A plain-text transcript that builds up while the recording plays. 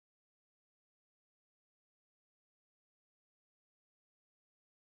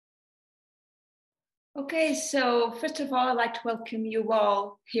Okay, so first of all, I'd like to welcome you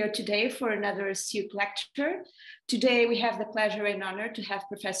all here today for another CIUHCT lecture. Today, we have the pleasure and honor to have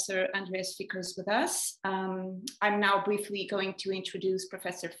Professor Andreas Fickers with us. I'm now briefly going to introduce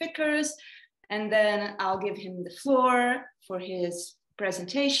Professor Fickers, and then I'll give him the floor for his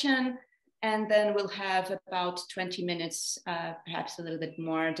presentation, and then we'll have about 20 minutes, perhaps a little bit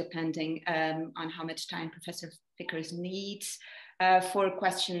more, depending on how much time Professor Fickers needs. For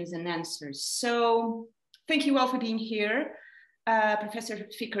questions and answers. So thank you all for being here. Professor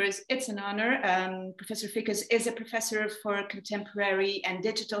Fickers, it's an honor. Professor Fickers is a professor for contemporary and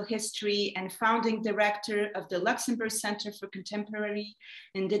digital history and founding director of the Luxembourg Centre for Contemporary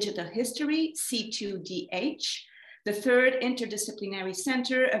and Digital History, C²DH, the third interdisciplinary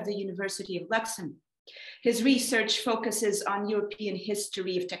center of the University of Luxembourg. His research focuses on European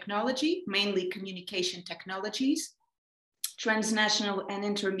history of technology, mainly communication technologies, transnational and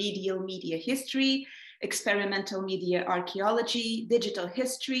intermediate media history, experimental media archaeology, digital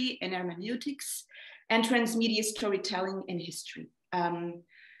history and hermeneutics, and transmedia storytelling in history.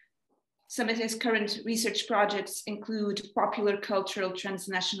 Some of his current research projects include popular cultural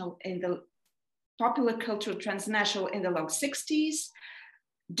transnational in the long 60s,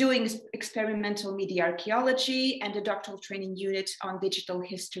 doing experimental media archaeology, and a doctoral training unit on digital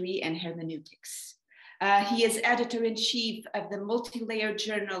history and hermeneutics. He is editor-in-chief of the multi-layered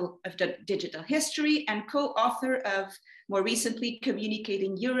Journal of Digital History and co-author of, more recently,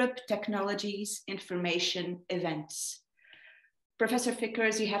 Communicating Europe, Technologies, Information, Events. Professor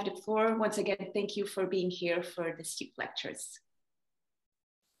Fickers, you have the floor. Once again, thank you for being here for the CIUHCT lectures.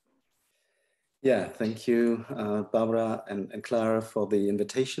 Yeah, thank you, Barbara and Clara, for the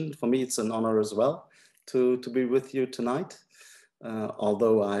invitation. For me, it's an honor as well to be with you tonight.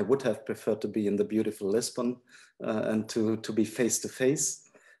 Although I would have preferred to be in the beautiful Lisbon and to be face-to-face.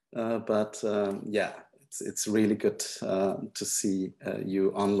 Yeah, it's really good to see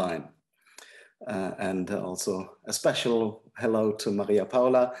you online. And also a special hello to Maria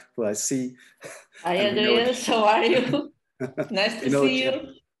Paula, who I see. Hi, Andreas, how are you? Nice to see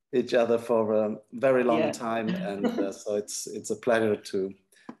you. Each other for a very long time. And so it's a pleasure to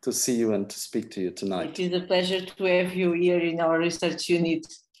see you and to speak to you tonight. It is a pleasure to have you here in our research unit.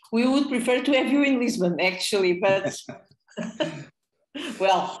 We would prefer to have you in Lisbon, actually, but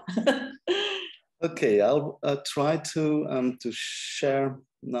well. Okay, I'll try to share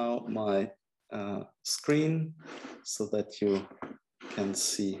now my screen so that you can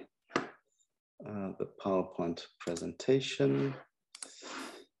see the PowerPoint presentation.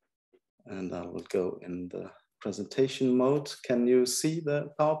 And I will go in the presentation mode. Can you see the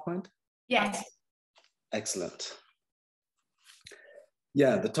PowerPoint? Yes. Excellent.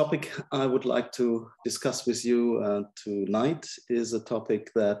 Yeah, the topic I would like to discuss with you tonight is a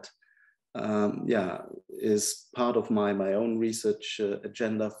topic that is part of my own research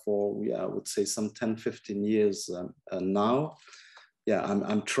agenda for, I would say, some 10, 15 years now. Yeah,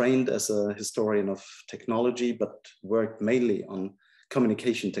 I'm trained as a historian of technology, but worked mainly on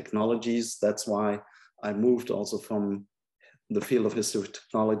communication technologies. That's why I moved also from the field of history of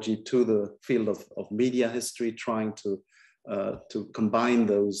technology to the field of media history, trying to combine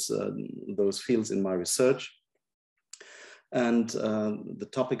those fields in my research. And the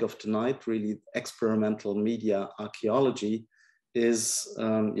topic of tonight, really experimental media archaeology, is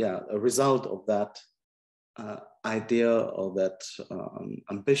a result of that idea or that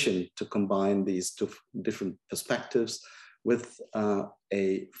ambition to combine these two different perspectives with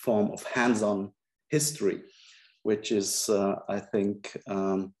a form of hands-on history, which is, I think,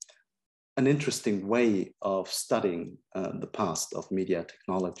 an interesting way of studying the past of media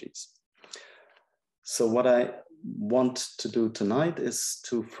technologies. So what I want to do tonight is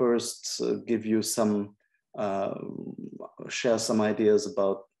to first give you some, share some ideas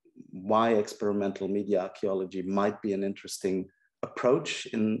about why experimental media archaeology might be an interesting approach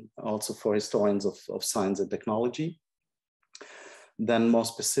also for historians of science and technology. Then more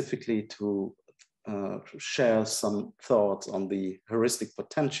specifically to share some thoughts on the heuristic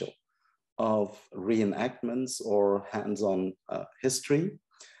potential of reenactments or hands-on history.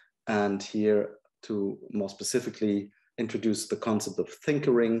 And here to more specifically introduce the concept of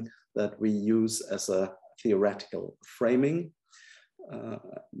thinkering that we use as a theoretical framing.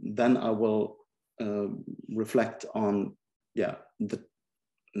 Then I will reflect on the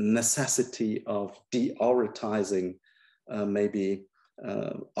necessity of deoritizing maybe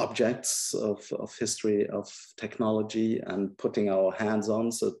objects of history of technology and putting our hands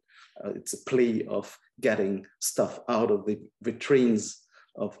on. So it's a plea of getting stuff out of the vitrines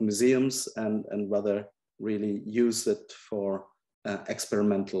of museums and rather really use it for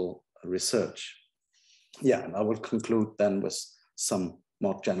experimental research. Yeah, and I will conclude then with some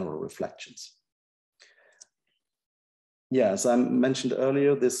more general reflections. Yeah, as I mentioned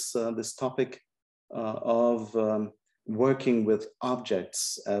earlier, this topic of working with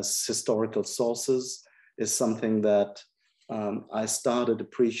objects as historical sources is something that I started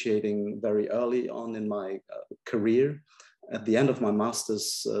appreciating very early on in my career. At the end of my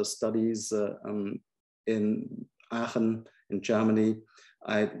master's studies in Aachen, in Germany,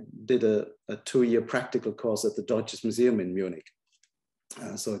 I did a 2-year practical course at the Deutsches Museum in Munich.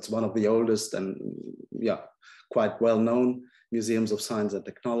 So it's one of the oldest and quite well-known museums of science and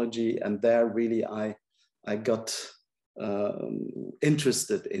technology. And there really I got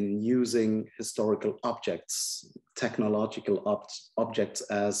interested in using historical objects, technological objects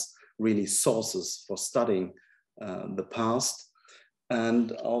as really sources for studying the past,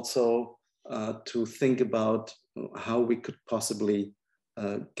 and also to think about how we could possibly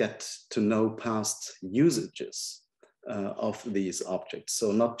get to know past usages of these objects.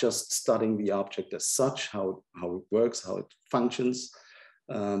 So not just studying the object as such, how it works, how it functions,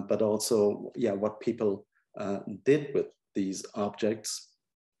 but also what people did with these objects.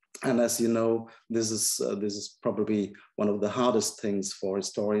 And as you know, this is probably one of the hardest things for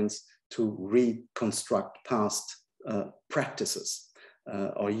historians, to reconstruct past practices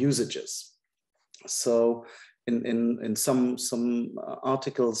or usages. So in some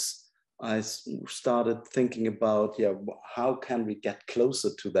articles, I started thinking about how can we get closer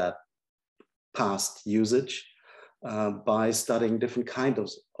to that past usage by studying different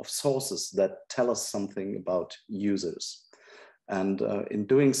kinds of sources that tell us something about users. And in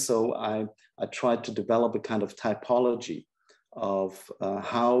doing so, I tried to develop a kind of typology of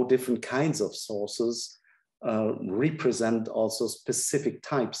how different kinds of sources represent also specific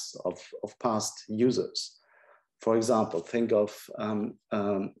types of past users. For example, think of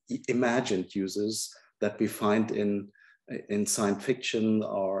imagined users that we find in science fiction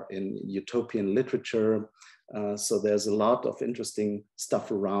or in utopian literature. So there's a lot of interesting stuff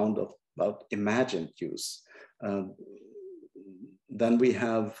around about imagined use. Then we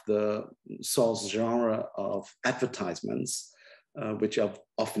have the source genre of advertisements, which are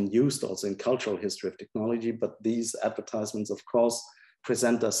often used also in cultural history of technology, but these advertisements, of course,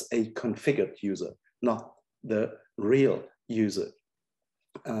 present us a configured user, not the real user.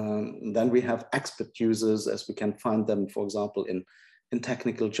 Then we have expert users, as we can find them, for example, in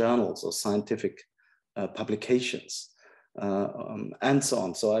technical journals or scientific publications, and so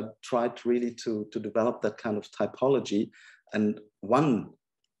on. So I tried really to develop that kind of typology. And one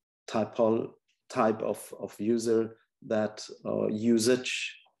type of user that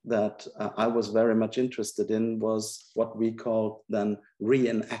usage that I was very much interested in was what we call then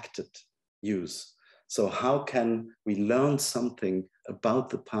reenacted use. So how can we learn something about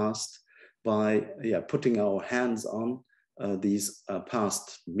the past by putting our hands on these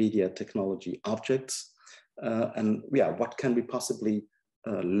past media technology objects? And what can we possibly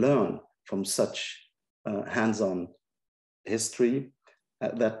learn from such hands-on history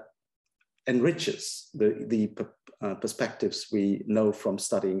that enriches the perspectives we know from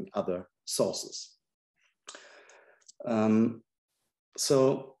studying other sources?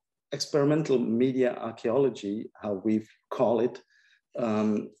 So experimental media archaeology, how we call it,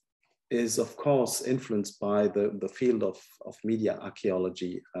 is of course influenced by the field of media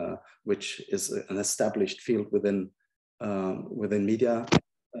archaeology, which is an established field within media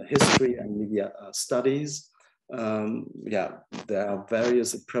history and media studies. There are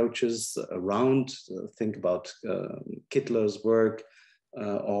various approaches around. Think about Kittler's work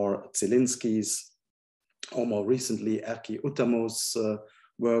or Zielinski's, or more recently Erkki Utamo's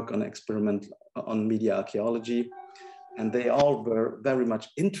work on media archaeology. And they all were very much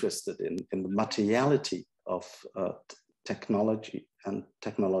interested in the materiality of technology and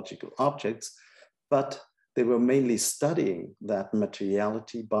technological objects, but they were mainly studying that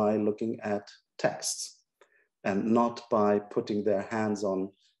materiality by looking at texts and not by putting their hands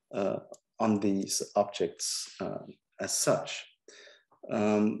on these objects as such.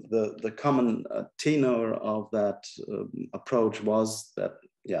 The common tenor of that approach was that,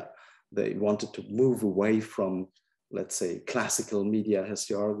 they wanted to move away from, let's say, classical media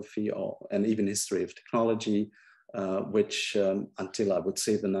historiography and even history of technology, which until I would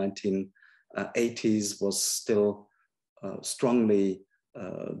say the 1980s was still strongly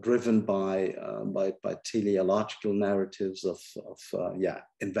driven by teleological narratives of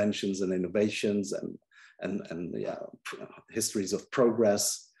inventions and innovations and histories of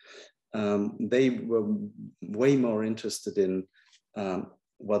progress. They were way more interested in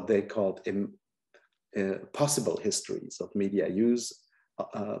what they called possible histories of media use,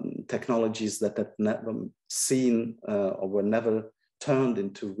 technologies that had never seen or were never turned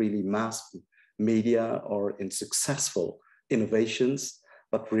into really mass media or in successful innovations,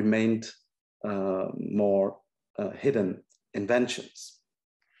 but remained more hidden inventions.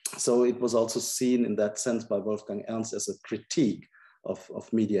 So it was also seen in that sense by Wolfgang Ernst as a critique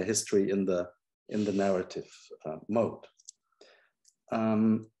of media history in the narrative mode.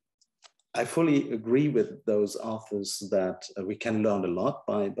 I fully agree with those authors that we can learn a lot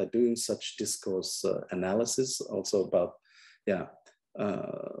by doing such discourse analysis, also about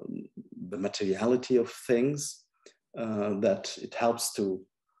the materiality of things, that it helps to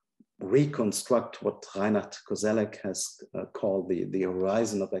reconstruct what Reinhard Koselleck has called the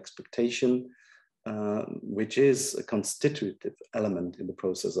horizon of expectation, which is a constitutive element in the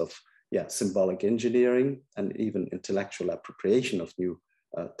process of symbolic engineering and even intellectual appropriation of new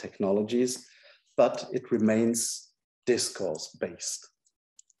technologies, but it remains discourse-based.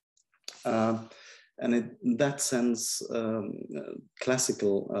 And in that sense,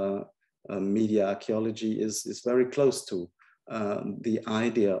 classical media archaeology is very close to the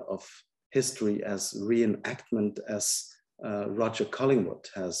idea of history as reenactment, as Roger Collingwood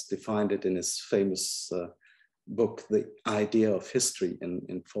has defined it in his famous book, The Idea of History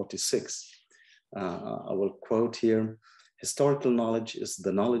in 46. I will quote here: "Historical knowledge is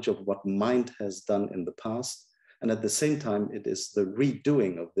the knowledge of what mind has done in the past, and at the same time it is the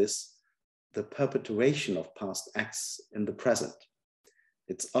redoing of this, the perpetuation of past acts in the present.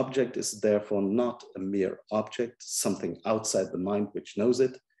 Its object is therefore not a mere object, something outside the mind which knows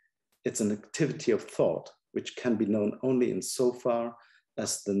it. It's an activity of thought which can be known only insofar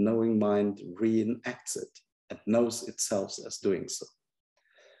as the knowing mind reenacts it and knows itself as doing so."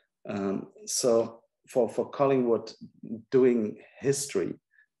 So for Collingwood, doing history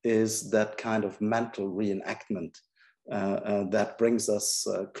is that kind of mental reenactment that brings us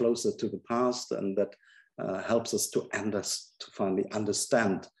closer to the past, and that helps us to finally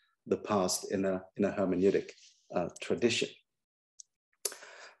understand the past in a hermeneutic tradition.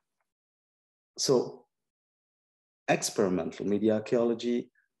 So experimental media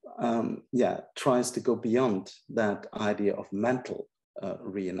archaeology tries to go beyond that idea of mental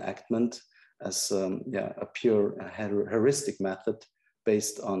reenactment as a pure heuristic method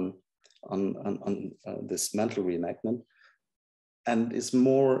based on this mental reenactment, and is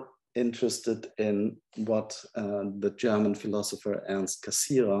more interested in what the German philosopher Ernst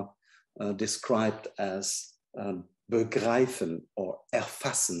Cassirer described as begreifen or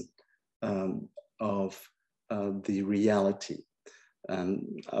erfassen of the reality.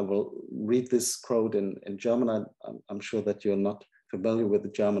 And I will read this quote in German. I'm sure that you're not familiar with the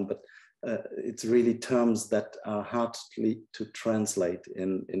German, but it's really terms that are hard to translate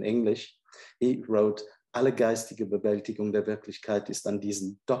in English. He wrote, "Alle geistige Bewältigung der Wirklichkeit ist an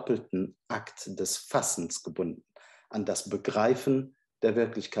diesen doppelten Akt des Fassens gebunden, an das Begreifen der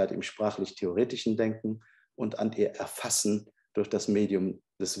Wirklichkeit im sprachlich-theoretischen Denken und an ihr Erfassen durch das Medium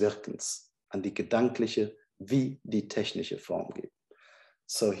des Wirkens, an die gedankliche wie die technische Form geben."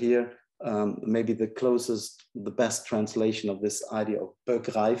 So here, maybe the best translation of this idea of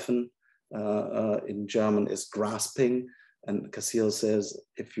begreifen in German is grasping. And Cassirer says,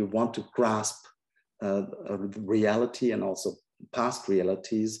 if you want to grasp reality and also past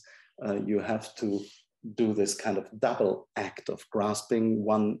realities, you have to do this kind of double act of grasping,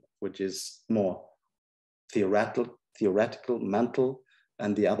 one which is more theoretical, mental,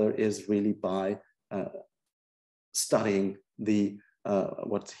 and the other is really by studying the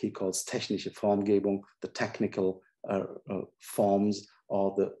what he calls technische Formgebung, the technical forms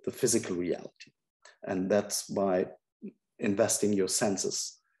or the physical reality. And that's by investing your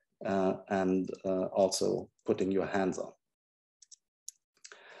senses and also putting your hands on.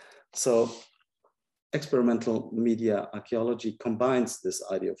 So experimental media archaeology combines this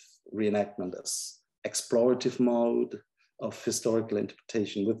idea of reenactment as explorative mode of historical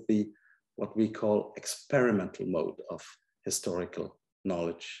interpretation with what we call experimental mode of historical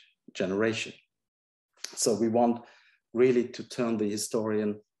knowledge generation. So we want really to turn the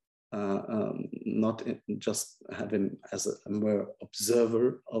historian not just have him as a mere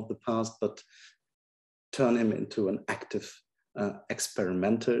observer of the past, but turn him into an active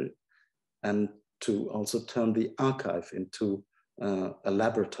experimenter, and to also turn the archive into a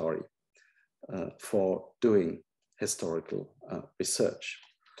laboratory for doing historical research.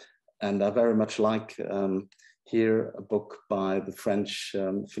 And I very much like here a book by the French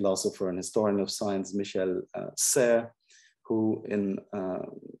philosopher and historian of science, Michel Serres, who in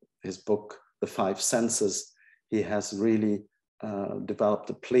his book, The Five Senses, he has really developed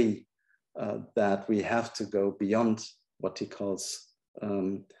a plea that we have to go beyond what he calls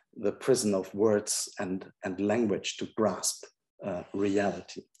the prison of words and language to grasp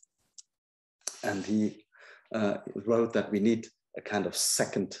reality. And he wrote that we need a kind of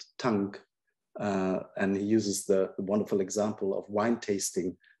second tongue, and he uses the wonderful example of wine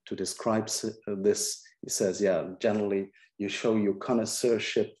tasting to describe this. He says, yeah, generally you show your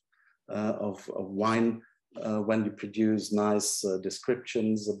connoisseurship of wine when you produce nice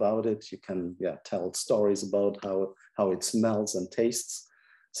descriptions about it. You can tell stories about how it smells and tastes.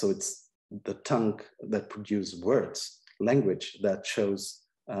 So it's the tongue that produces words, language that shows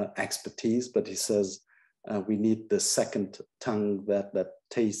expertise. But he says we need the second tongue that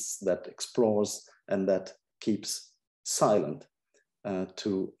tastes, that explores, and that keeps silent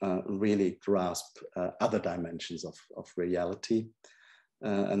to really grasp other dimensions of reality.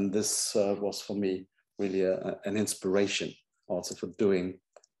 And this was for me really an inspiration also for doing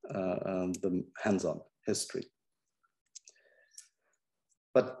the hands-on history.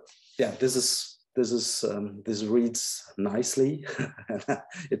 But yeah, this reads nicely.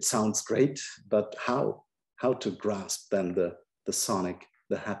 It sounds great, but how to grasp then the sonic,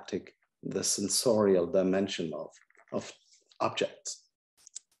 the haptic, the sensorial dimension of objects?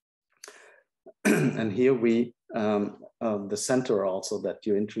 And here we, the center also that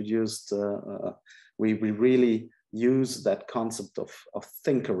you introduced, we really use that concept of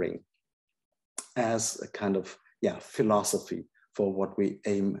thinkering as a kind of philosophy for what we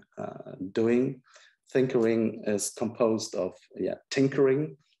aim doing. Thinkering is composed of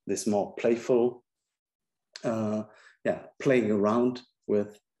tinkering, this more playful, playing around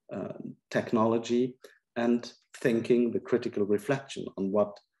with technology, and thinking, the critical reflection on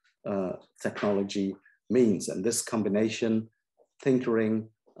what technology means. And this combination, tinkering,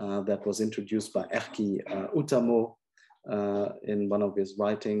 that was introduced by Erkki Utamo in one of his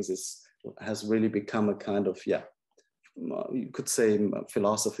writings, has really become a kind of, you could say,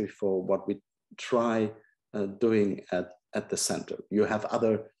 philosophy for what we try doing at the center. You have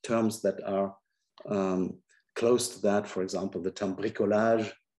other terms that are close to that, for example, the term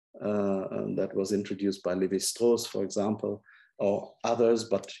bricolage that was introduced by Lévi-Strauss, for example, or others,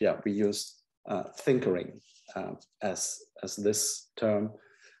 but we use thinkering as this term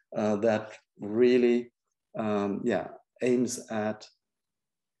that really aims at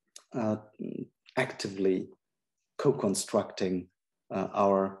actively co-constructing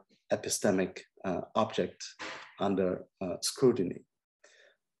our epistemic object under scrutiny.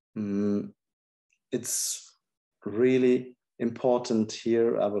 It's really important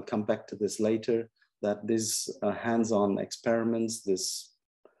here, I will come back to this later, that these hands-on experiments, this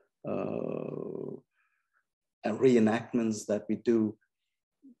reenactments that we do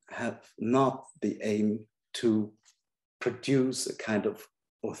have not the aim to produce a kind of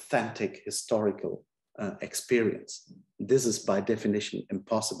authentic historical experience. This is by definition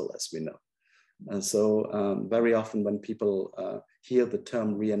impossible, as we know. And so very often when people hear the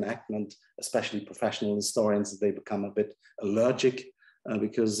term reenactment, especially professional historians, they become a bit allergic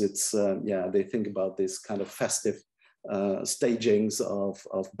because it's, they think about this kind of festive stagings of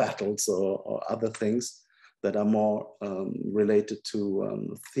battles or other things that are more related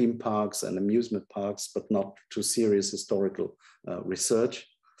to theme parks and amusement parks, but not to serious historical research.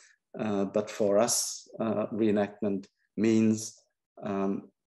 But for us, reenactment means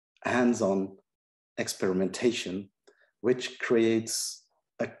hands-on experimentation, which creates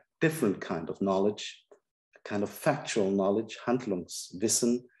a different kind of knowledge, a kind of factual knowledge,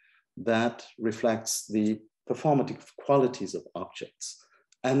 Handlungswissen, that reflects the performative qualities of objects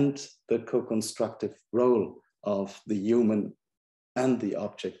and the co-constructive role of the human and the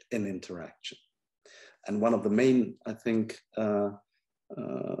object in interaction. And one of the main, I think,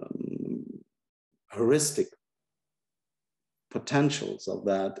 heuristic potentials of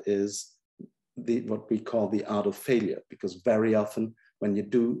that is what we call the art of failure, because very often when you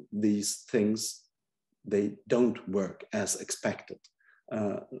do these things, they don't work as expected.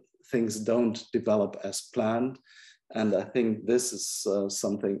 Things don't develop as planned. And I think this is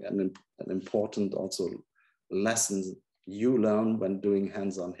an important also lesson you learn when doing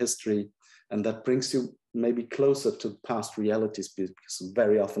hands-on history. And that brings you maybe closer to past realities, because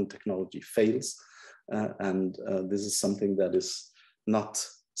very often technology fails. And this is something that is not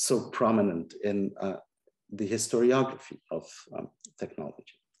so prominent in the historiography of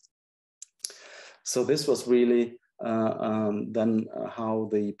technology. So this was really then how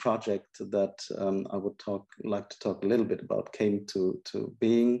the project that I would like to talk a little bit about came to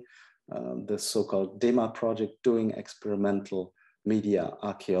being, the so-called DEMA project, doing experimental media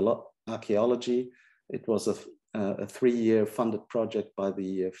archaeology. It was a 3-year funded project by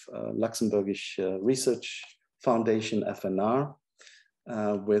the Luxembourgish Research Foundation, FNR.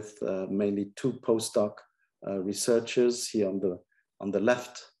 with mainly two postdoc researchers. Here on the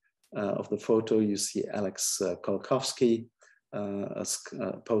left of the photo, you see Alex Kolkowski, a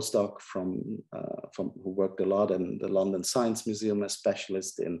postdoc from who worked a lot in the London Science Museum, a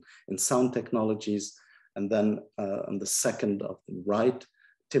specialist in sound technologies. And then on the second of the right,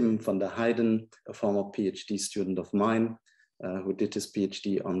 Tim van der Heijden, a former PhD student of mine, who did his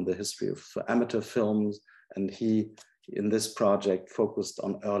PhD on the history of amateur films. And he, in this project, focused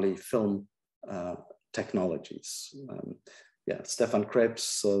on early film technologies. Stefan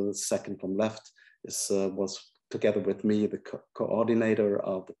Krebs, the second from left, was together with me the coordinator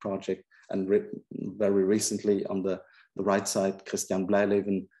of the project, and very recently on the right side, Christian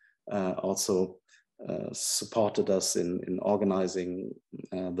Bleileven also supported us in organizing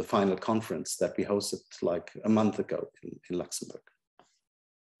the final conference that we hosted like a month ago in Luxembourg.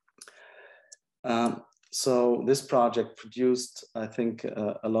 So this project produced, I think,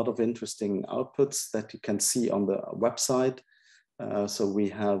 a lot of interesting outputs that you can see on the website. So we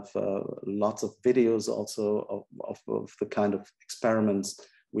have lots of videos also of the kind of experiments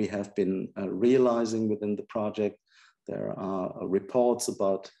we have been realizing within the project. There are reports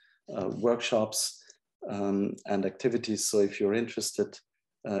about workshops and activities. So if you're interested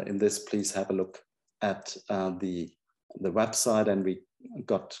in this, please have a look at the website. And we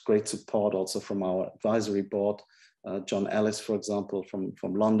got great support also from our advisory board. John Ellis, for example,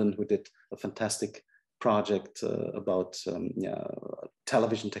 from London, who did a fantastic project about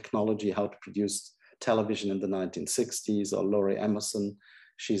television technology, how to produce television in the 1960s, or Laurie Emerson.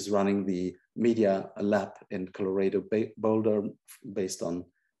 She's running the media lab in Colorado Boulder based on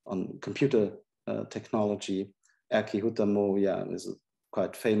computer technology. Erki Hutamo, is a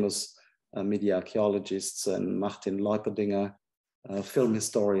quite famous media archaeologist, and Martin Leuperdinger, film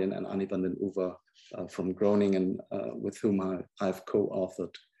historian, and Annie van den Uwe from Groningen, with whom I've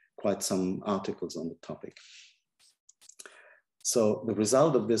co-authored quite some articles on the topic. So the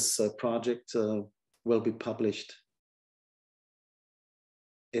result of this project will be published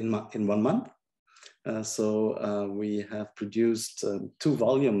in 1 month. We have produced 2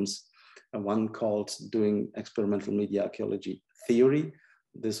 volumes, one called Doing Experimental Media Archaeology Theory.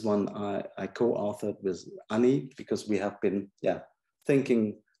 This one I co-authored with Annie, because we have been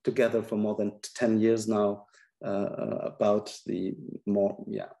thinking together for more than 10 years now about the more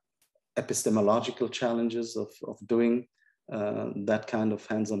epistemological challenges of doing that kind of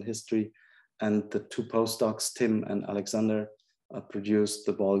hands-on history. And the 2 postdocs, Tim and Alexander, produced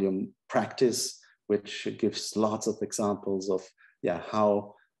the volume Practice, which gives lots of examples of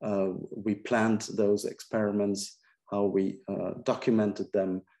how we planned those experiments, how we documented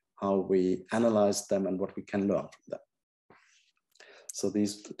them, how we analyzed them, and what we can learn from them. So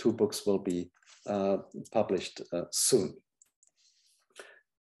these 2 books will be published soon.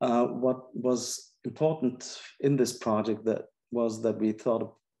 What was important in this project was that we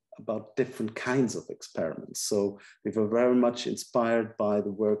thought about different kinds of experiments. So we were very much inspired by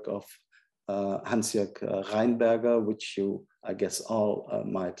the work of Hans-Jörg Reinberger, which you, I guess, all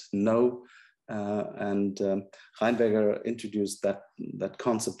might know. Reinberger introduced that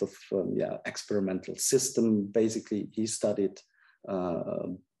concept of experimental system. Basically, he studied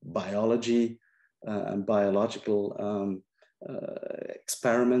biology and biological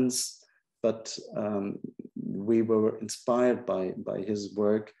experiments, but we were inspired by his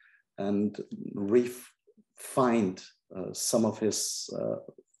work and refined some of his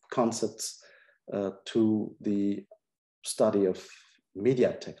concepts to the study of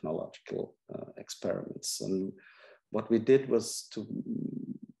media technological experiments. And what we did was to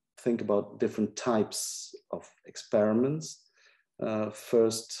think about different types of experiments.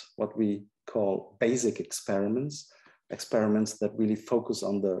 First, what we call basic experiments, experiments that really focus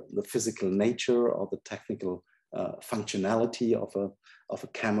on the physical nature or the technical functionality of a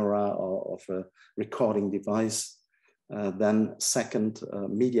camera or of a recording device. Then second,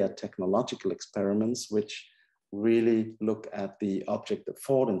 media technological experiments, which really look at the object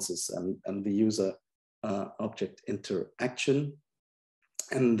affordances and the user object interaction.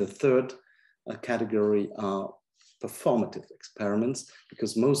 And the third category are performative experiments,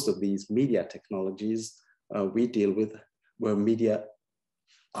 because most of these media technologies we deal with were media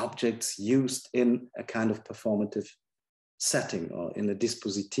objects used in a kind of performative setting or in a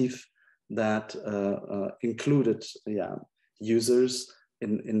dispositif that included users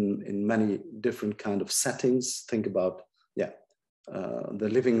in many different kind of settings. Think about the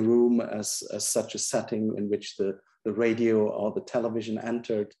living room as such a setting in which the radio or the television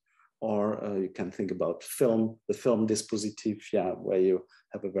entered, or you can think about film, the film dispositif, where you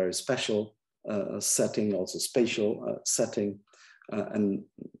have a very special setting, also spatial setting. And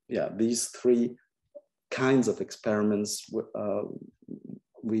yeah, these three kinds of experiments,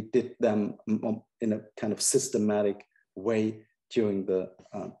 we did them in a kind of systematic way during the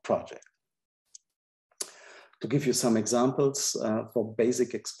project. To give you some examples for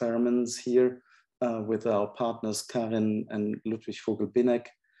basic experiments here with our partners Karin and Ludwig Vogel-Binek,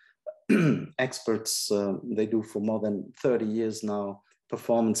 experts, they do for more than 30 years now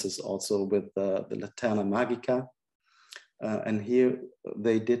performances also with the Laterna Magica. And here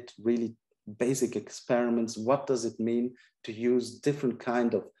they did really basic experiments. What does it mean to use different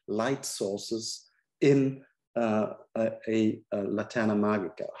kind of light sources in a Laterna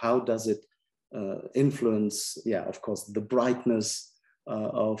Magica? How does it influence, yeah, of course, the brightness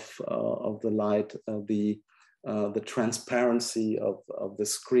of the light, the transparency of the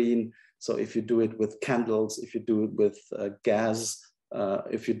screen. So if you do it with candles, if you do it with gas,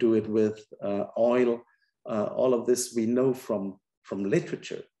 if you do it with oil, all of this we know from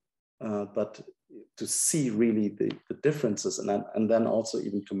literature, but to see really the differences and then also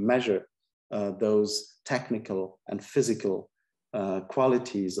even to measure those technical and physical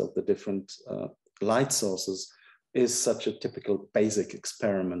qualities of the different light sources is such a typical basic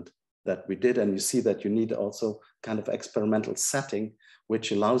experiment that we did. And you see that you need also kind of experimental setting,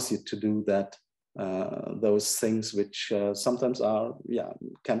 which allows you to do that, those things which sometimes are, yeah,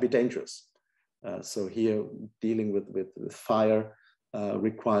 can be dangerous. So here dealing with fire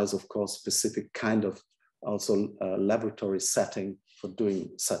requires, of course, specific kind of also laboratory setting for doing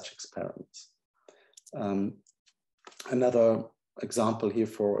such experiments. Another example here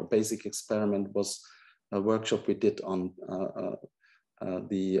for a basic experiment was a workshop we did on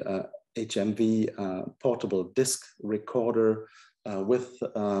the HMV portable disc recorder with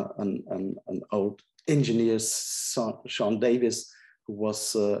an old engineer, Sean Davis, who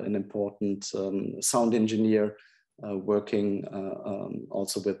was an important sound engineer working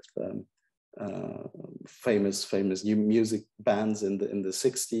also with famous music bands in the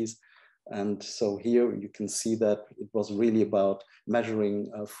 60s. And so here you can see that it was really about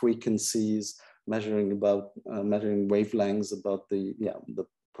measuring frequencies, measuring wavelengths, about the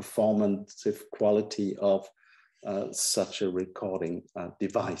performative quality of such a recording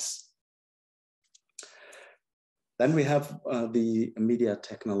device. Then we have the media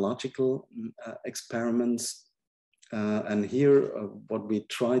technological experiments. And here what we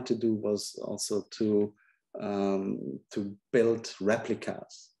tried to do was also to build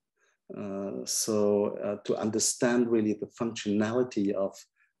replicas. To understand really the functionality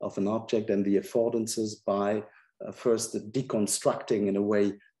of an object and the affordances by first deconstructing in a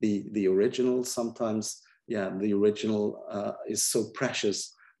way the original. Sometimes, yeah, the original is so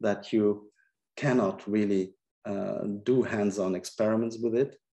precious that you cannot really do hands-on experiments with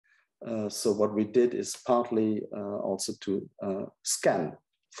it. So what we did is partly also to scan,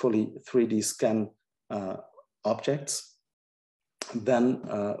 fully 3D scan objects, then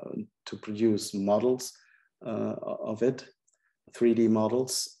to produce models of it, 3D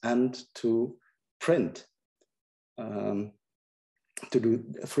models, and to print, to do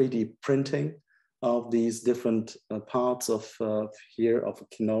 3D printing of these different parts of here of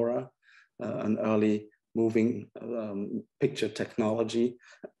Kinora, an early moving picture technology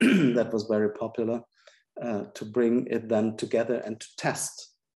that was very popular, to bring it then together and to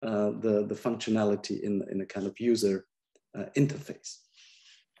test the functionality in a kind of user interface.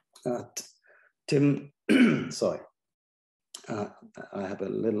 Tim, sorry, I have a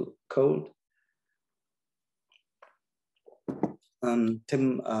little cold.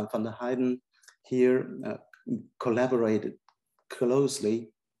 Tim van der Heijden here collaborated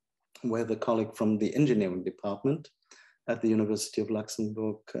closely with a colleague from the engineering department at the University of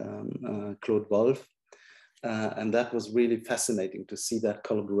Luxembourg, Claude Wolff. And that was really fascinating to see that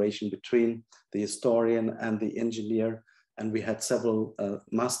collaboration between the historian and the engineer. And we had several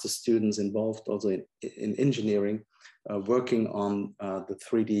master students involved also in engineering, working on the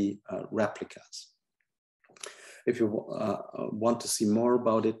 3D replicas. If you want to see more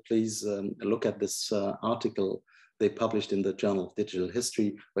about it, please look at this article they published in the Journal of Digital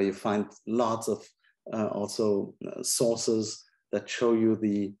History, where you find lots of also sources that show you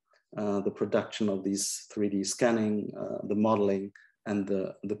the production of these 3D scanning, the modeling, and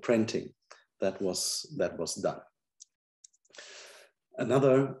the printing that was done.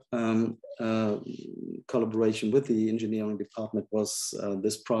 Another collaboration with the engineering department was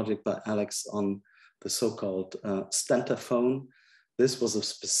this project by Alex on the so-called Stentophone. This was a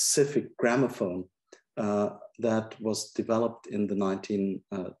specific gramophone that was developed in the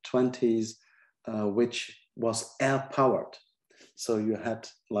 1920s, which was air-powered. So you had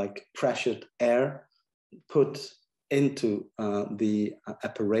like pressured air put into the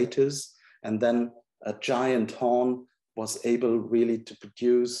apparatus, and then a giant horn was able really to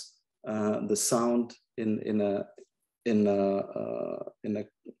produce the sound in a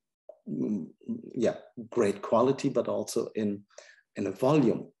great quality, but also in a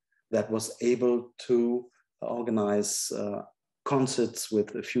volume that was able to organize concerts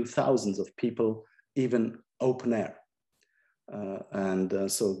with a few thousands of people, even open air.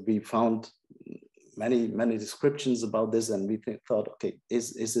 So we found many descriptions about this, and we thought, okay,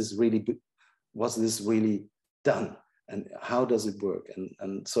 is this really good? Was this really done? And how does it work?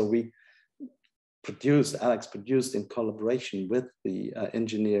 And so Alex produced in collaboration with the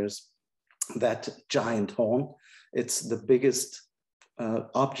engineers that giant horn. It's the biggest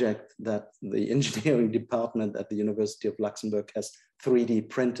object that the engineering department at the University of Luxembourg has 3D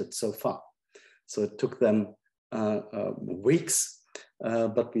printed so far. So it took them weeks,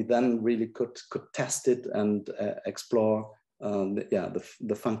 but we then really could test it and explore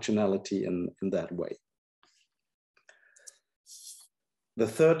the functionality in that way. The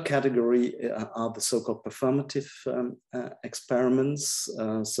third category are the so-called performative experiments.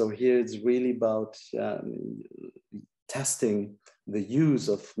 So here it's really about testing the use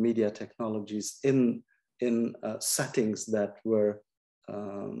of media technologies in settings that were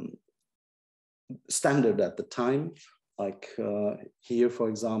standard at the time, like here, for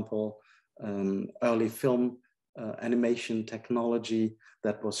example, early film animation technology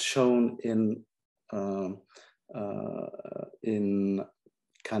that was shown in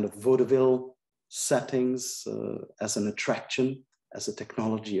kind of vaudeville settings as an attraction, as a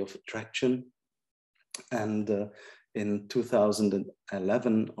technology of attraction. And in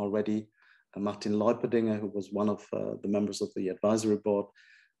 2011 already, Martin Leuperdinger, who was one of the members of the advisory board,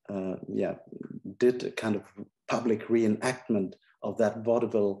 did a kind of public reenactment of that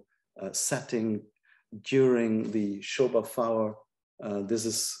vaudeville setting during the Schoberfauer. This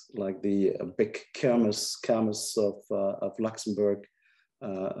is like the big kermesse of Luxembourg.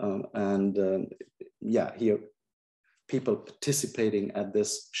 Here people participating at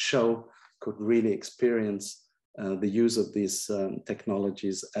this show could really experience the use of these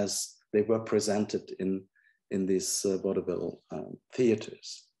technologies as they were presented in these vaudeville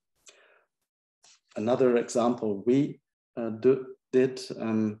theaters. Another example we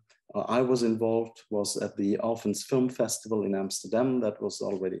I was involved, was at the Orphans Film Festival in Amsterdam. That was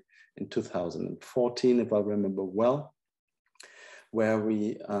already in 2014, if I remember well, where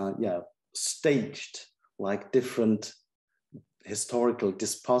we staged like different historical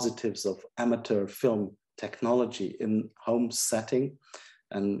dispositives of amateur film technology in home setting.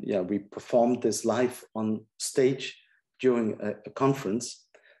 And we performed this live on stage during a conference.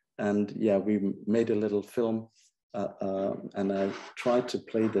 And we made a little film and I tried to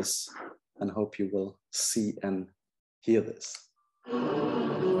play this and hope you will see and hear this.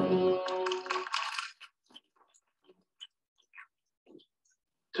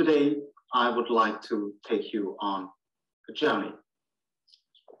 Today, I would like to take you on a journey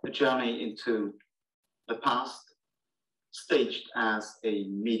into the past, staged as a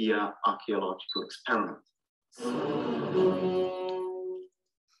media archaeological experiment.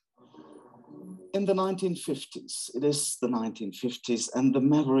 In the 1950s, it is the 1950s, and the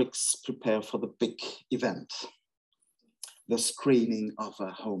Mavericks prepare for the big event, the screening of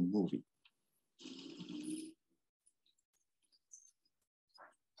a home movie.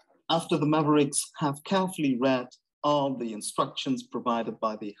 After the Mavericks have carefully read all the instructions provided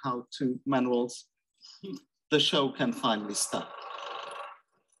by the how-to manuals, the show can finally start.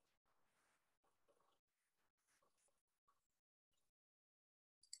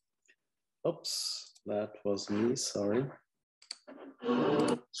 Oops, that was me, sorry.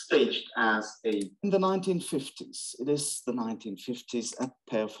 Staged as a... In the 1950s, it is the 1950s, and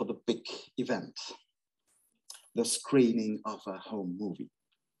prepare for the big event, the screening of a home movie.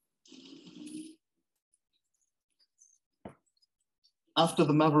 After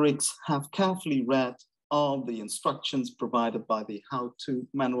the Mavericks have carefully read all the instructions provided by the how-to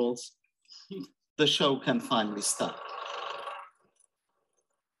manuals, the show can finally start.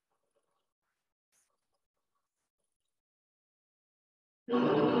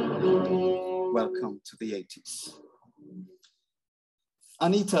 Welcome to the 80s.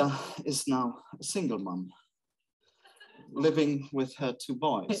 Anita is now a single mom, living with her 2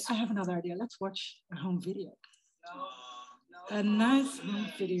 boys. Hey, I have another idea. Let's watch a home video. A nice home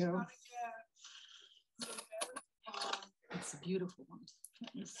video. It's a beautiful one.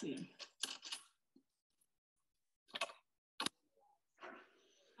 Let me see.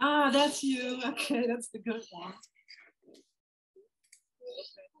 Ah, that's you. Okay, that's the good one.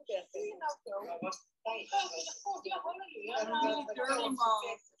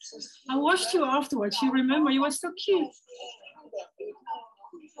 I watched you afterwards. You remember? You were so cute.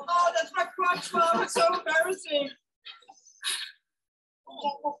 Oh, that's my crotch, Mom. It's so embarrassing.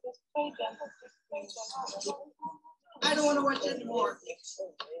 I don't want to watch it anymore.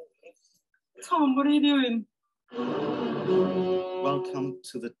 Tom, what are you doing? Welcome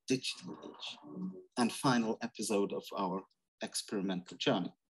to the digital age and final episode of our experimental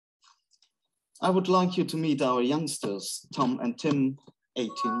journey. I would like you to meet our youngsters, Tom and Tim,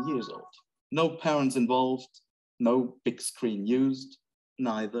 18 years old. No parents involved, no big screen used,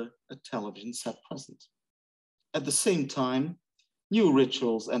 neither a television set present. At the same time, new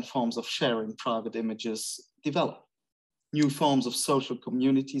rituals and forms of sharing private images develop. New forms of social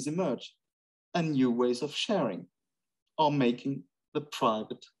communities emerge, and new ways of sharing or making the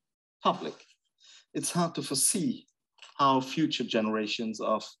private public. It's hard to foresee how future generations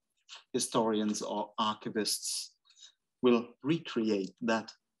of historians or archivists will recreate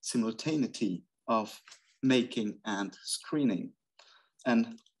that simultaneity of making and screening,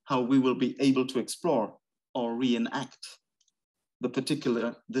 and how we will be able to explore or reenact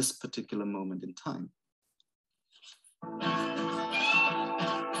this particular moment in time.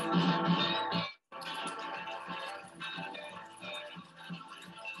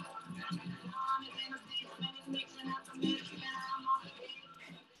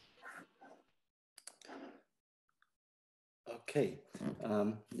 Okay,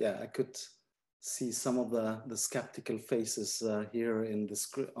 yeah, I could see some of the skeptical faces here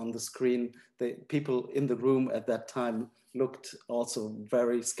on the screen. The people in the room at that time looked also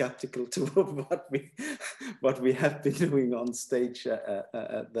very skeptical to what we have been doing on stage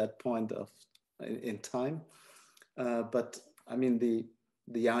at that point in time. But I mean,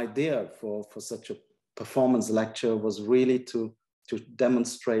 the idea for such a performance lecture was really to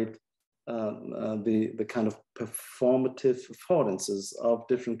demonstrate the kind of performative affordances of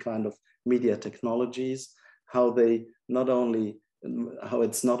different kind of media technologies, how it's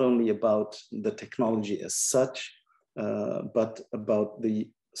not only about the technology as such, but about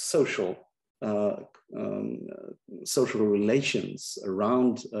the social relations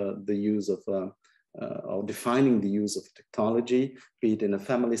around the use of or defining the use of technology, be it in a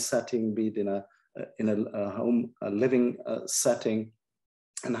family setting, be it in a home living setting,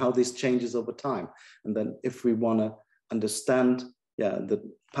 and how this changes over time. And then if we want to understand the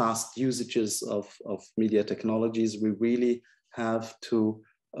past usages of media technologies, we really have to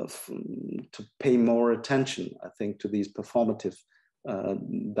pay more attention, I think, to these performative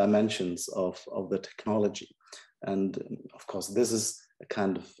dimensions of the technology. And of course, this is a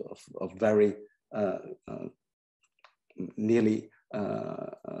kind of very nearly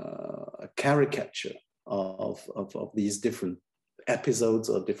a caricature of these different episodes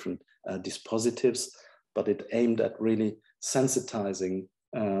or different dispositives, but it aimed at really sensitizing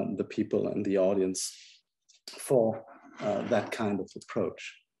the people and the audience for that kind of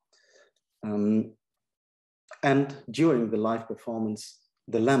approach. And during the live performance,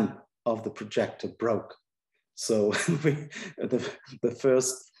 the lamp of the projector broke. So the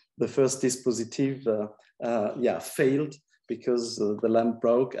first dispositif failed because the lamp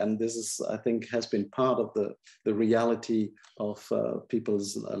broke, and this is, I think, has been part of the reality of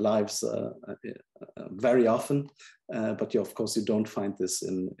people's lives very often. But of course, you don't find this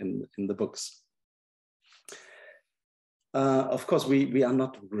in the books. Of course, we are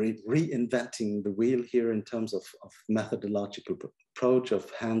not reinventing the wheel here in terms of methodological approach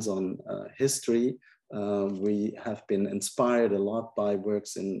of hands-on history. We have been inspired a lot by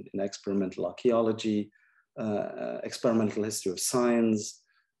works in experimental archaeology, experimental history of science,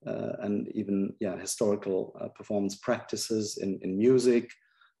 and even historical performance practices in music.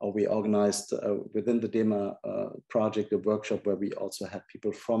 Or we organized within the DEMA project a workshop where we also had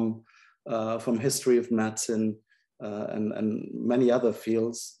people from history of medicine and many other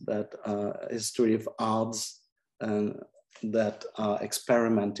fields, that history of arts, and that are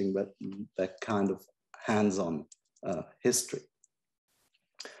experimenting with that kind of hands-on history.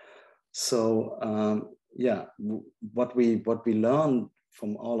 So what we learned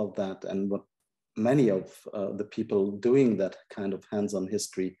from all of that, and what many of the people doing that kind of hands-on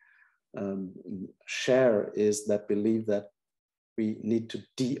history share, is that belief that we need to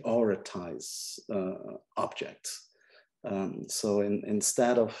deoritize objects. So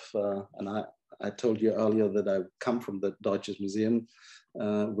instead of, and I told you earlier that I come from the Deutsches Museum,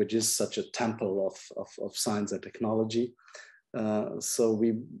 which is such a temple of science and technology. So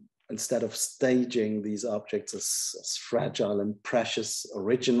instead of staging these objects as fragile and precious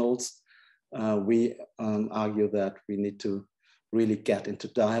originals, we argue that we need to really get into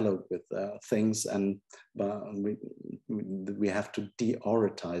dialogue with things, and we have to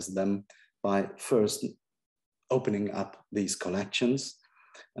deorientize them by first opening up these collections.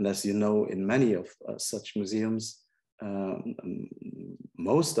 And as you know, in many of such museums,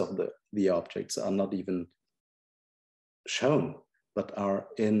 most of the objects are not even shown, but are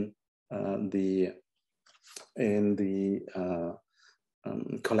in the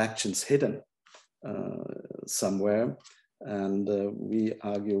collections hidden somewhere. And we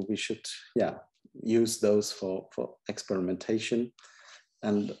argue we should, use those for experimentation,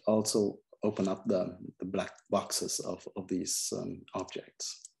 and also open up the black boxes of these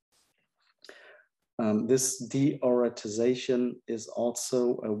objects. This deorientization is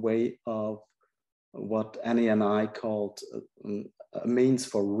also a way of what Annie and I called a means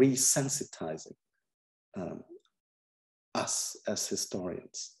for resensitizing us as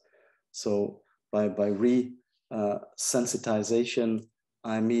historians. So by resensitization,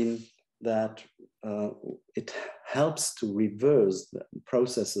 I mean that it helps to reverse the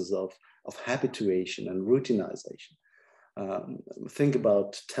processes of habituation and routinization. Think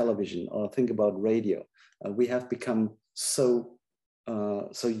about television or think about radio. We have become so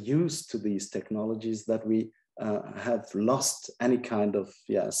used to these technologies that we have lost any kind of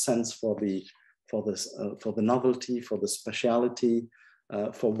sense for the novelty, for the speciality,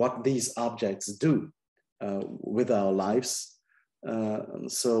 for what these objects do with our lives.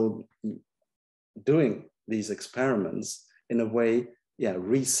 So doing these experiments in a way,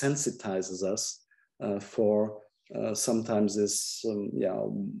 resensitizes us for sometimes this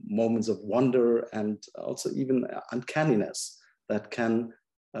moments of wonder and also even uncanniness that can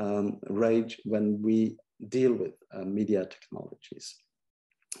rage when we deal with media technologies.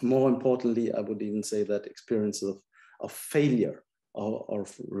 More importantly, I would even say that experiences of failure or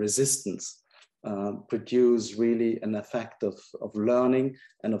of resistance produce really an effect of learning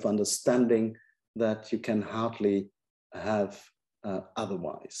and of understanding that you can hardly have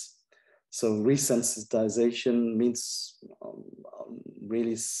otherwise. So resensitization means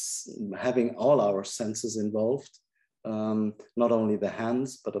really having all our senses involved, not only the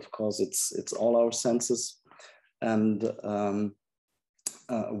hands, but of course it's all our senses. And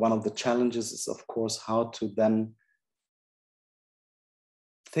one of the challenges is, of course, how to then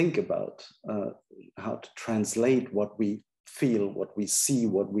think about how to translate what we feel, what we see,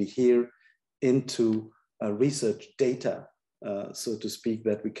 what we hear into research data, so to speak,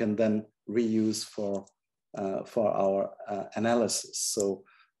 that we can then reuse for our analysis. So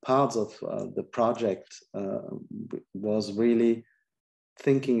parts of the project was really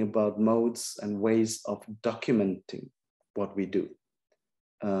thinking about modes and ways of documenting what we do.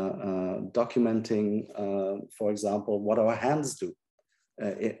 Documenting, for example, what our hands do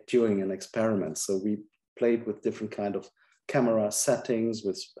during an experiment. So we played with different kind of camera settings,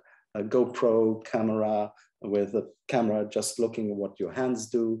 with a GoPro camera, with a camera just looking at what your hands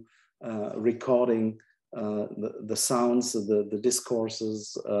do, recording the sounds, the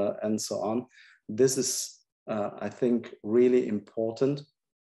discourses, and so on. This is, I think, really important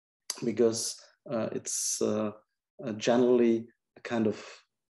because it's generally a kind of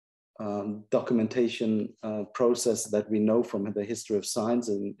documentation process that we know from the history of science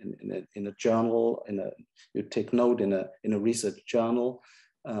in a journal, you take note in a research journal,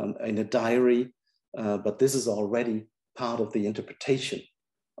 in a diary, but this is already part of the interpretation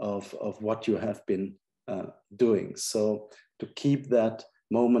of what you have been doing. So to keep that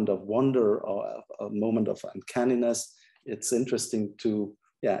moment of wonder or a moment of uncanniness, it's interesting to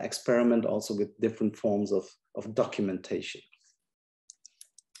experiment also with different forms of documentation.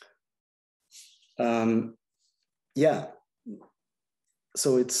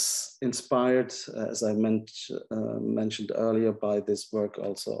 So it's inspired, as I mentioned earlier, by this work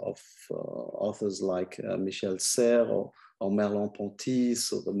also of authors like Michel Serres or Merleau-Ponty,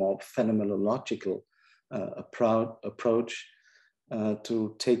 so the more phenomenological approach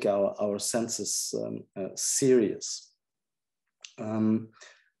to take our senses serious.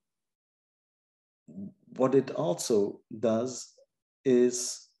 What it also does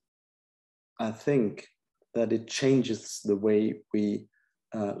is, I think, that it changes the way we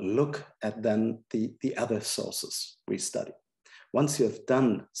look at then the other sources we study. Once you have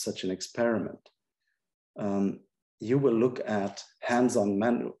done such an experiment, you will look at hands-on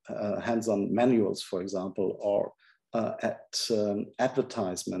manuals, for example, or at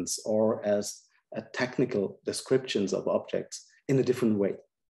advertisements, or as technical descriptions of objects in a different way.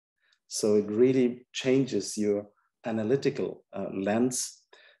 So it really changes your analytical lens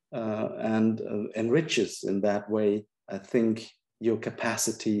and enriches in that way, I think, your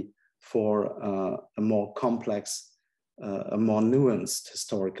capacity for a more complex a more nuanced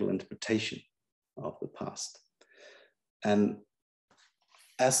historical interpretation of the past. And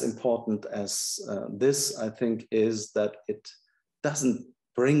as important as this, I think, is that it doesn't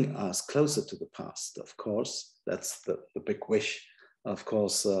bring us closer to the past, of course. That's the big wish, of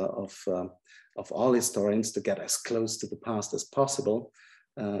course, of all historians, to get as close to the past as possible.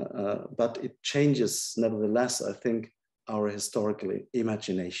 But it changes, nevertheless, I think, our historical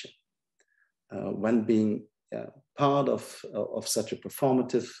imagination. When being part of such a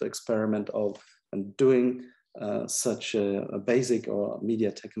performative experiment, and doing such a basic or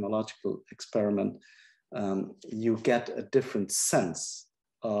media technological experiment, you get a different sense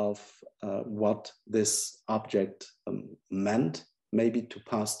of what this object meant, maybe to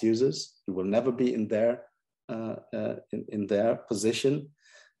past users. You will never be in their position,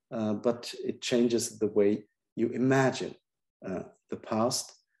 but it changes the way you imagine the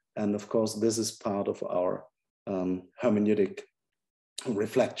past. And of course, this is part of our hermeneutic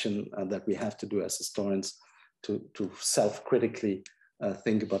reflection that we have to do as historians, to self-critically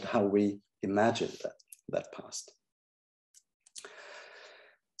think about how we imagine that past.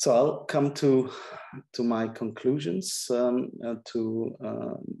 So I'll come to my conclusions, to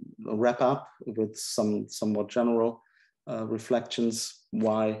wrap up with some somewhat general reflections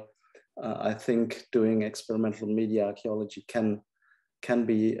why I think doing experimental media archaeology can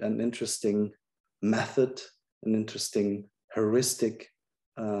be an interesting method, an interesting heuristic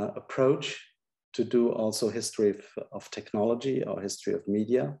approach to do also history of technology or history of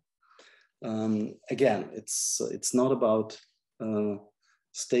media. Again, it's not about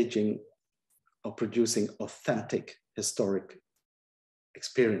staging or producing authentic historic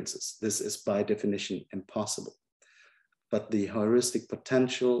experiences. This is by definition impossible. But the heuristic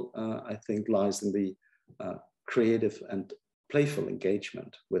potential, I think, lies in the creative and playful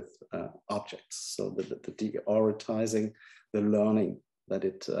engagement with objects. So the deoratizing, the learning that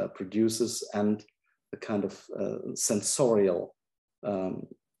it produces, and the kind of sensorial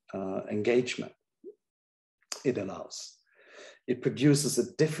engagement it allows. It produces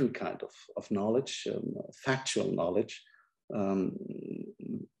a different kind of knowledge, factual knowledge.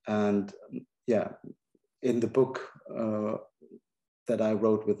 And yeah, in the book that I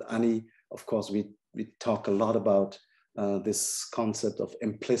wrote with Annie, of course, we talk a lot about this concept of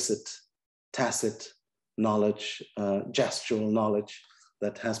implicit, tacit knowledge, gestural knowledge,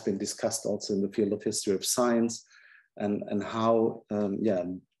 that has been discussed also in the field of history of science, and how yeah,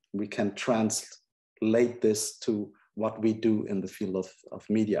 we can translate this to what we do in the field of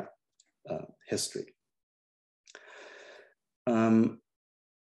media history.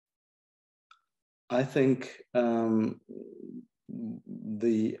 I think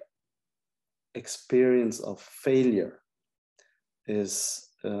the experience of failure is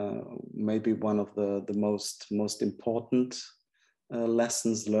maybe one of the most important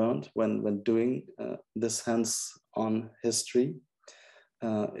lessons learned when doing this hands-on history.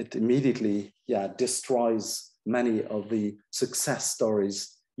 It immediately, yeah, destroys many of the success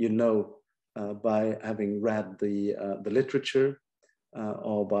stories you know by having read the literature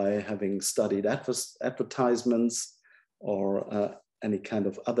or by having studied advertisements or any kind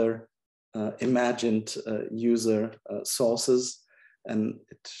of other imagined user sources, and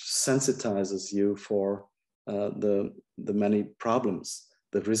it sensitizes you for the many problems,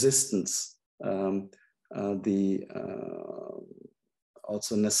 the resistance, the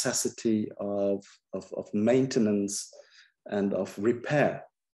also necessity of maintenance and of repair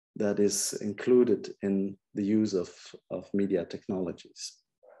that is included in the use of media technologies.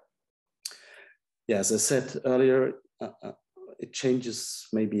 Yeah, as I said earlier, it changes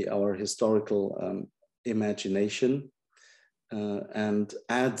maybe our historical imagination and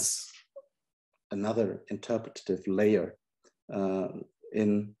adds another interpretative layer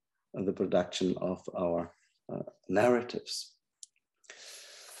in the production of our narratives.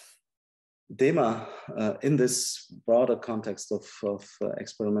 DEMA, in this broader context of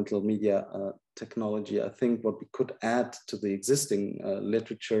experimental media technology, I think what we could add to the existing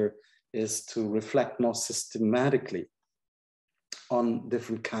literature is to reflect more systematically on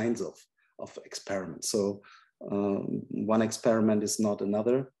different kinds of experiments. So one experiment is not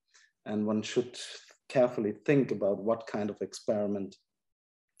another, and one should carefully think about what kind of experiment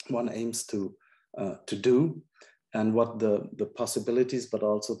one aims to do, and what the possibilities, but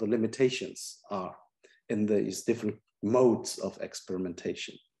also the limitations are in these different modes of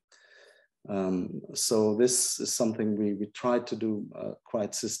experimentation. So this is something we try to do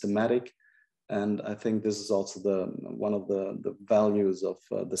quite systematic. And I think this is also one of the values of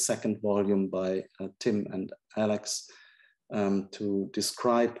the second volume by Tim and Alex, to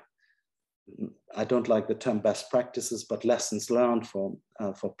describe I don't like the term best practices, but lessons learned for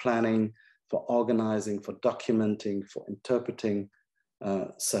planning, for organizing, for documenting, for interpreting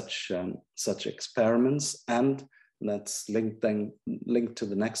such experiments. And that's linked to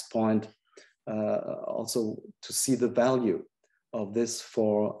the next point, also to see the value of this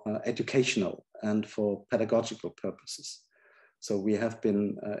for educational and for pedagogical purposes. So we have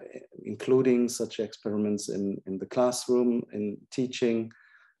been including such experiments in the classroom, in teaching.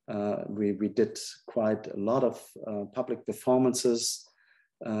 We did quite a lot of public performances,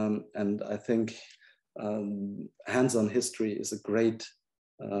 and I think hands-on history is a great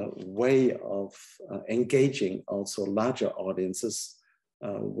way of engaging also larger audiences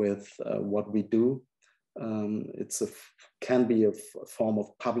with what we do. Can be a form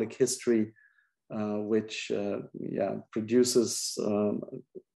of public history which produces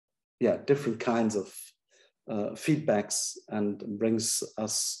different kinds of feedbacks and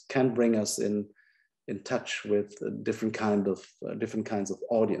can bring us in touch with different kinds of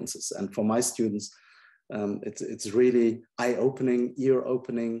audiences. And for my students, it's really eye-opening,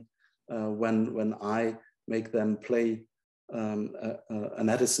 ear-opening when I make them play an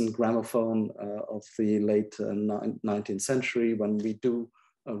Edison gramophone of the late 19th century, when we do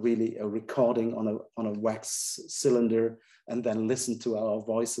really a recording on a wax cylinder and then listen to our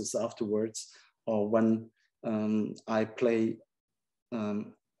voices afterwards, or when I play a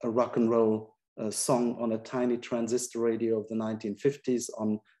rock and roll song on a tiny transistor radio of the 1950s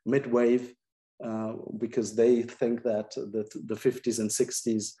on midwave, because they think that the 50s and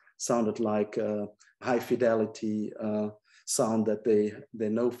 60s sounded like high fidelity sound that they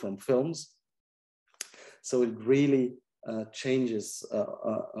know from films. So it really changes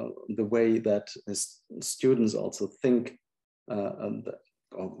the way that students also think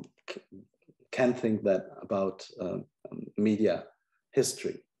or can think that about media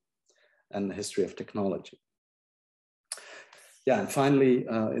history and the history of technology. Yeah, and finally,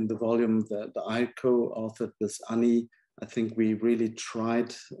 in the volume that I co-authored with Annie, I think we really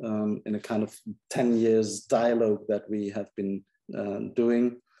tried in a kind of 10 years dialogue that we have been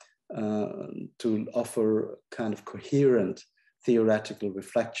doing to offer kind of coherent theoretical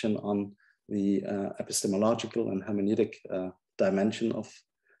reflection on the epistemological and hermeneutic dimension of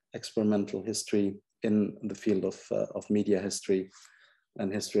experimental history in the field of media history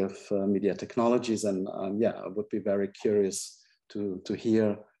and history of media technologies. And I would be very curious to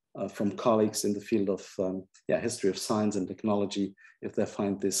hear from colleagues in the field of history of science and technology if they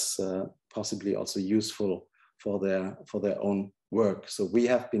find this possibly also useful for their own work. So we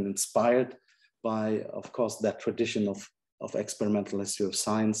have been inspired by, of course, that tradition of experimental history of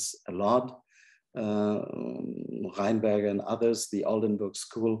science a lot, Reinberger and others, the Oldenburg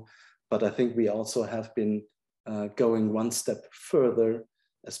School, but I think we also have been going one step further,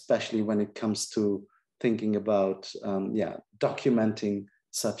 especially when it comes to thinking about documenting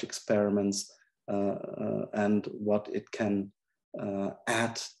such experiments and what it can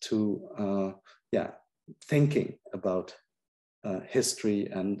add to thinking about history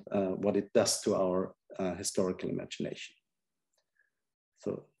and what it does to our historical imagination.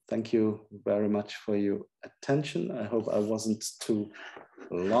 So thank you very much for your attention. I hope I wasn't too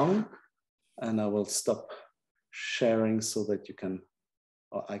long, and I will stop sharing so that you can,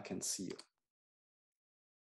 or I can see you.